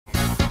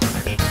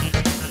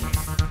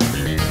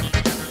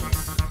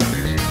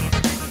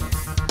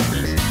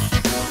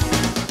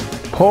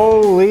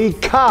Holy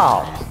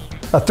cow!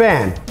 A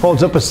fan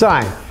holds up a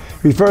sign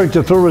referring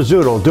to Phil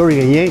Rizzuto during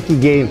a Yankee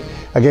game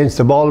against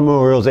the Baltimore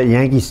Orioles at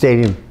Yankee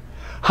Stadium.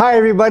 Hi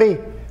everybody,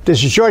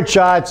 this is Short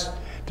Shots.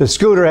 The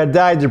Scooter had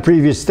died the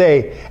previous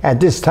day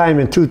at this time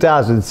in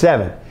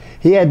 2007.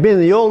 He had been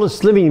the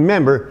oldest living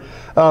member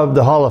of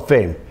the Hall of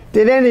Fame.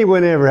 Did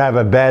anyone ever have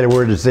a bad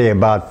word to say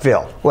about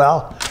Phil?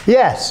 Well,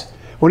 yes.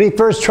 When he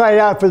first tried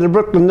out for the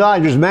Brooklyn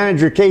Dodgers,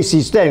 manager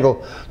Casey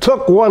Stengel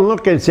took one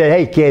look and said,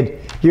 "Hey kid,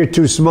 you're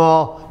too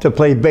small to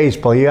play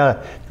baseball. You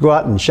gotta go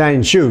out and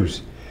shine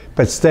shoes."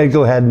 But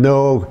Stengel had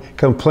no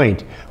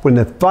complaint when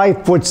the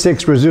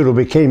 5'6" Rizzuto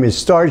became his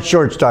starting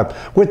shortstop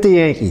with the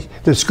Yankees.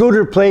 The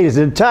Scooter played his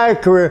entire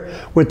career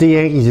with the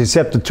Yankees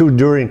except the two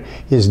during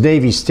his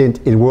Navy stint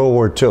in World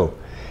War II.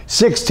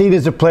 16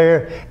 as a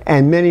player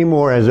and many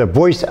more as a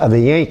voice of the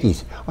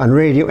Yankees on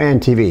radio and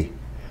TV.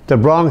 The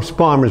Bronx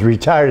Bombers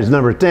retired as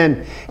number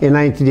 10 in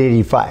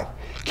 1985.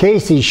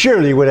 Casey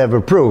surely would have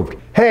approved.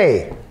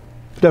 Hey,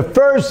 the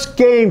first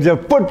games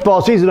of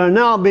football season are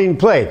now being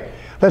played.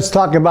 Let's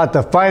talk about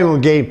the final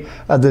game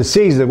of the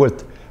season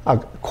with a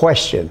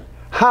question.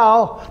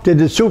 How did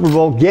the Super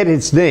Bowl get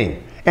its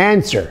name?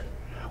 Answer.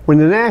 When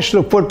the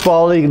National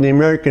Football League and the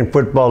American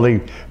Football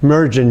League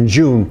merged in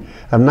June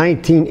of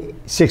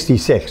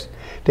 1966,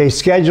 they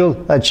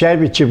scheduled a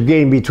championship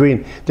game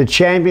between the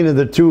champion of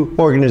the two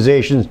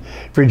organizations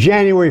for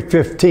January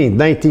 15,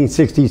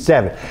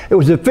 1967. It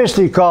was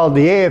officially called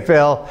the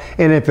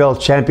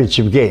AFL-NFL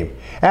Championship Game.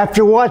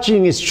 After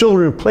watching his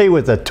children play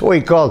with a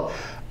toy called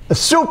a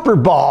Super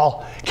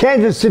Ball,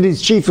 Kansas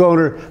City's chief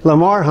owner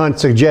Lamar Hunt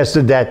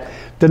suggested that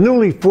the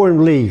newly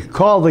formed league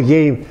call the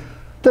game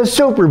the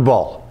Super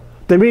Bowl.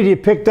 The media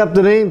picked up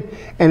the name,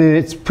 and in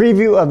its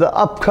preview of the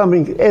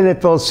upcoming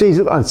NFL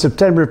season on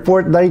September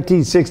 4,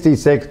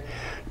 1966,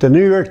 the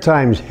New York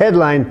Times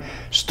headline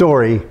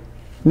story,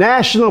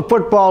 "National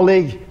Football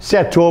League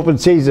set to open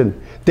season.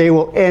 They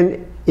will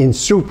end in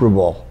Super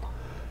Bowl."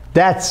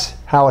 That's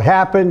how it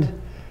happened.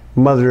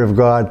 Mother of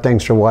God,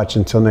 thanks for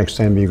watching. Until next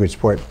time, be a good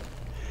sport.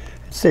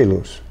 Stay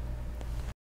loose.